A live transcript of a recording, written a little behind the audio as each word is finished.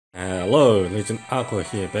Hello, LegendAqua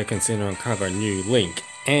here, back in Senran Kagura New Link,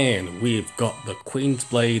 and we've got the Queen's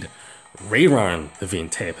Blade Rerun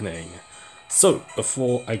event happening. So,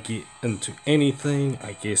 before I get into anything,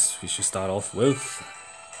 I guess we should start off with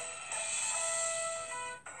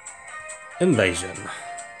Invasion.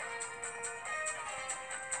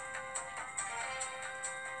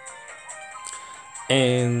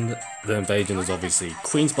 And the invasion is obviously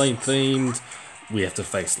Queen's Blade themed. We have to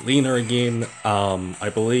face Lena again. I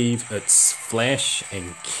believe it's Flash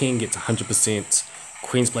and King gets 100%.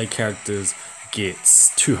 Queen's Blade characters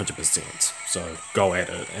gets 200%. So go at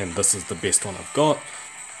it. And this is the best one I've got.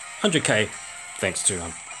 100k thanks to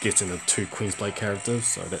I'm getting the two Queen's Blade characters.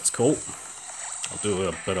 So that's cool. I'll do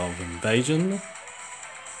a bit of invasion.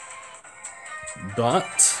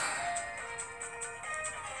 But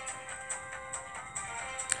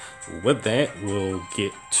with that, we'll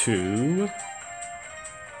get to...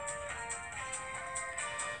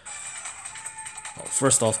 Well,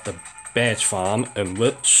 first off, the badge farm, in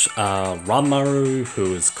which Ranmaru,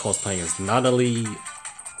 who is cosplaying as Natalie,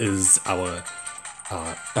 is our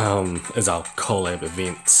collab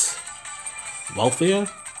event welfare.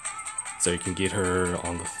 So you can get her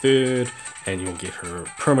on the 3rd, and you'll get her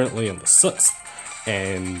permanently on the 6th.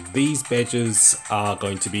 And these badges are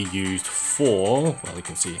going to be used for, well, you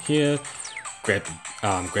can see it here, grab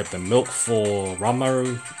the milk for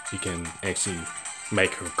Ranmaru. You can actually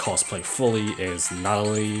make her cosplay fully as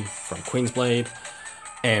Natalie from Queen's Blade.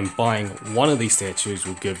 And buying one of these statues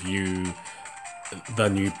will give you the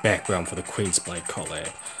new background for the Queen's Blade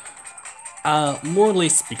collab. More or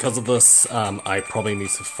less because of this, I probably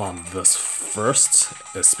need to farm this first,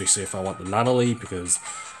 especially if I want the Natalie, because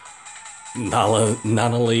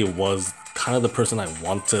Natalie was kind of the person I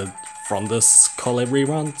wanted from this collab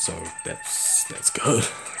rerun, so that's good.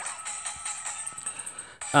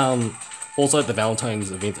 Also, the Valentine's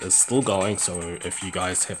event is still going, so if you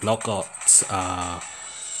guys have not got,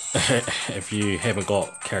 if you haven't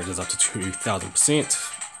got characters up to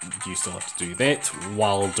 2000%, you still have to do that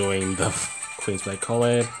while doing the Queen's Blade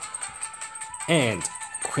collab. And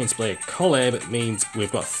Queen's Blade collab means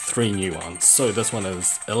we've got 3 new ones. So this one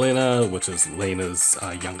is Elena, which is Lena's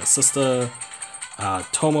younger sister,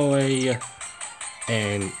 Tomoe,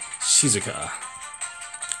 and Shizuka.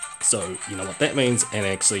 So you know what that means, and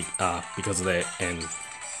actually because of that, and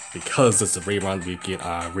because it's a rerun, we get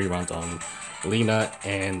reruns on Lena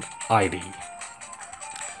and Heidi.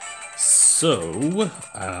 So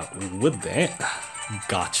with that,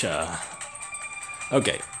 gotcha.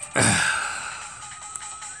 Okay.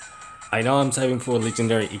 I know I'm saving for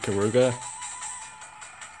legendary Ikaruga,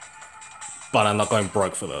 but I'm not going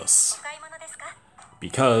broke for this.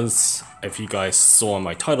 Because, if you guys saw on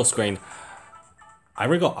my title screen, I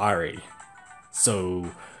already got Ari.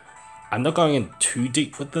 So, I'm not going in too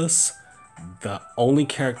deep with this. The only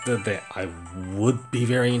character that I would be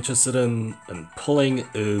very interested in pulling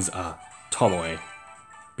is Tomoe.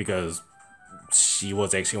 Because she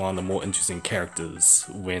was actually one of the more interesting characters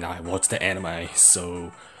when I watched the anime.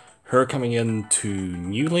 So, her coming into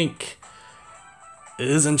New Link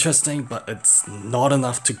is interesting, but it's not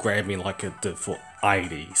enough to grab me like it did for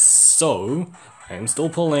Heidi. So, I am still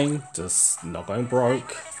pulling, just not going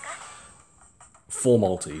broke. 4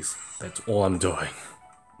 multis. That's all I'm doing.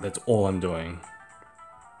 That's all I'm doing.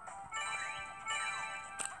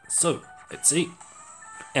 So, let's see.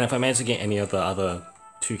 And if I manage to get any of the other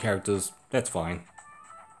 2 characters, that's fine.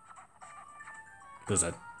 Because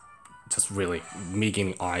I just really, me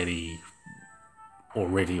getting Heidi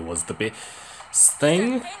already was the best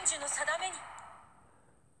thing.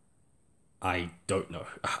 I don't know.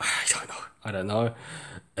 I don't know.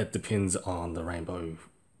 It depends on the rainbow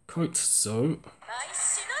coat, so...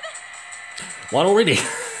 One already!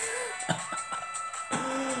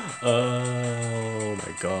 Oh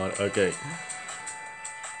my god, okay.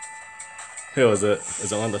 Who is it?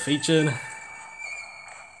 Is it one of the featured?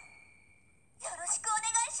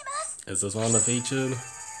 Is this one of the featured?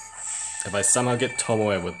 If I somehow get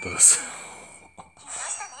Tomoe with this.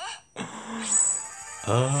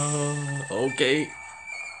 Okay.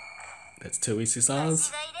 That's 2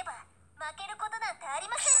 Isisas.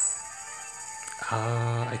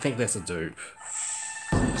 I think that's a dupe.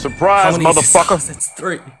 Surprise, motherfucker! That's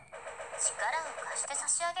 3.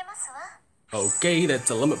 Okay, that's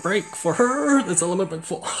a limit break for her. That's a limit break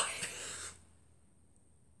for...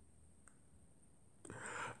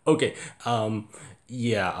 Okay,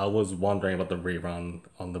 yeah, I was wondering about the rerun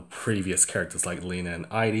on the previous characters like Lena and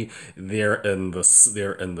Heidi. They're in this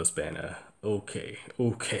banner. Okay.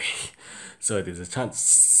 So there's a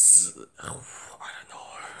chance... Oh, I don't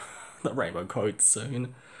know. The rainbow coat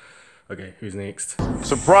soon. Okay, who's next?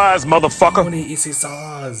 Surprise, motherfucker! How many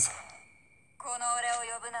SSRs?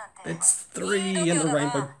 It's 3 and the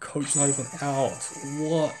Rainbow Coach not even out.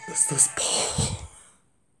 What is this poll?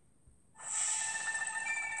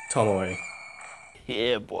 Tomoe.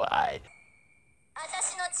 Yeah, boy.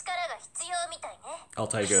 I'll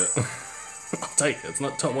take it. I'll take it. It's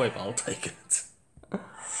not Tomoe, but I'll take it.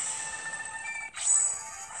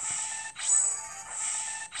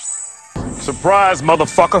 Surprise,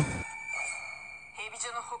 motherfucker!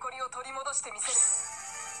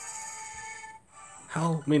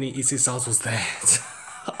 How many SSRs was that?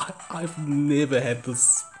 I've never had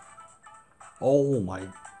this. Oh my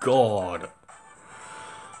god.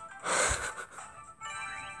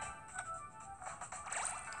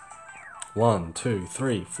 One, two,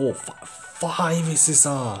 three, four, five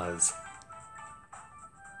SSRs.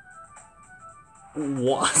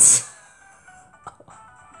 What?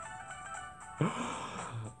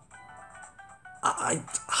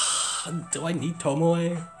 Do I need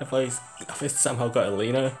Tomoe if I somehow got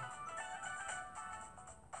Elena?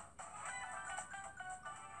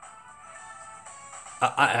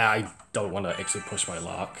 I don't want to actually push my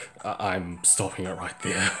luck. I'm stopping it right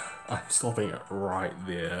there. I'm stopping it right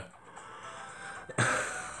there.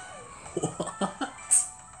 What?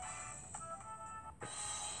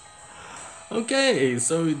 Okay,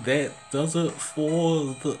 so that does it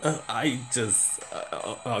for the.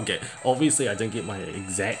 Okay, obviously I didn't get my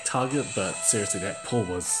exact target, but seriously, that pull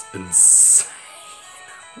was insane.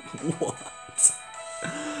 What?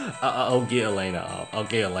 I'll get Elena up. I'll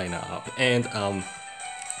get Elena up. And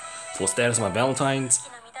for status of my Valentine's,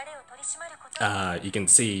 you can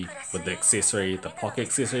see with the accessory, the pocket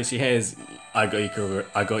accessory she has, I got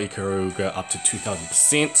Ikaruga up to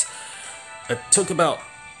 2000%. It took about,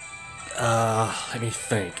 let me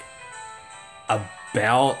think,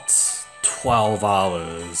 about 12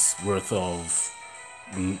 hours worth of,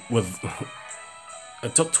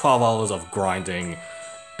 it took 12 hours of grinding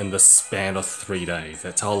in the span of 3 days.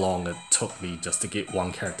 That's how long it took me just to get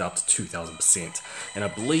one character up to 2000%. And I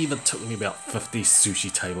believe it took me about 50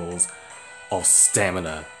 sushi tables of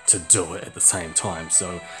stamina to do it at the same time.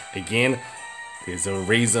 So again, there's a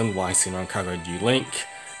reason why Senran Kagura New Link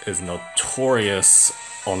is notorious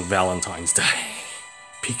on Valentine's Day.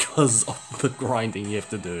 Because of the grinding you have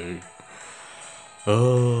to do.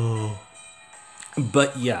 Oh.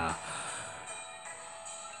 But yeah.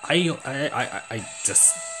 I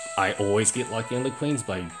always get lucky on the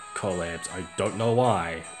Queensblade collabs. I don't know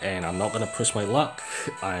why, and I'm not gonna push my luck.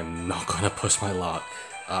 I'm not gonna push my luck.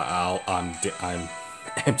 I'm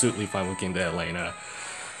absolutely fine with getting that Elena.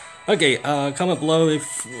 Okay, comment below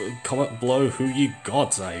who you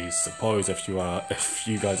got. I suppose if you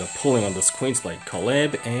guys are pulling on this Queensblade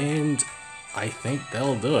collab, and I think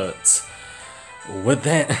they'll do it. With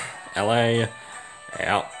that, LA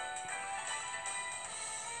out.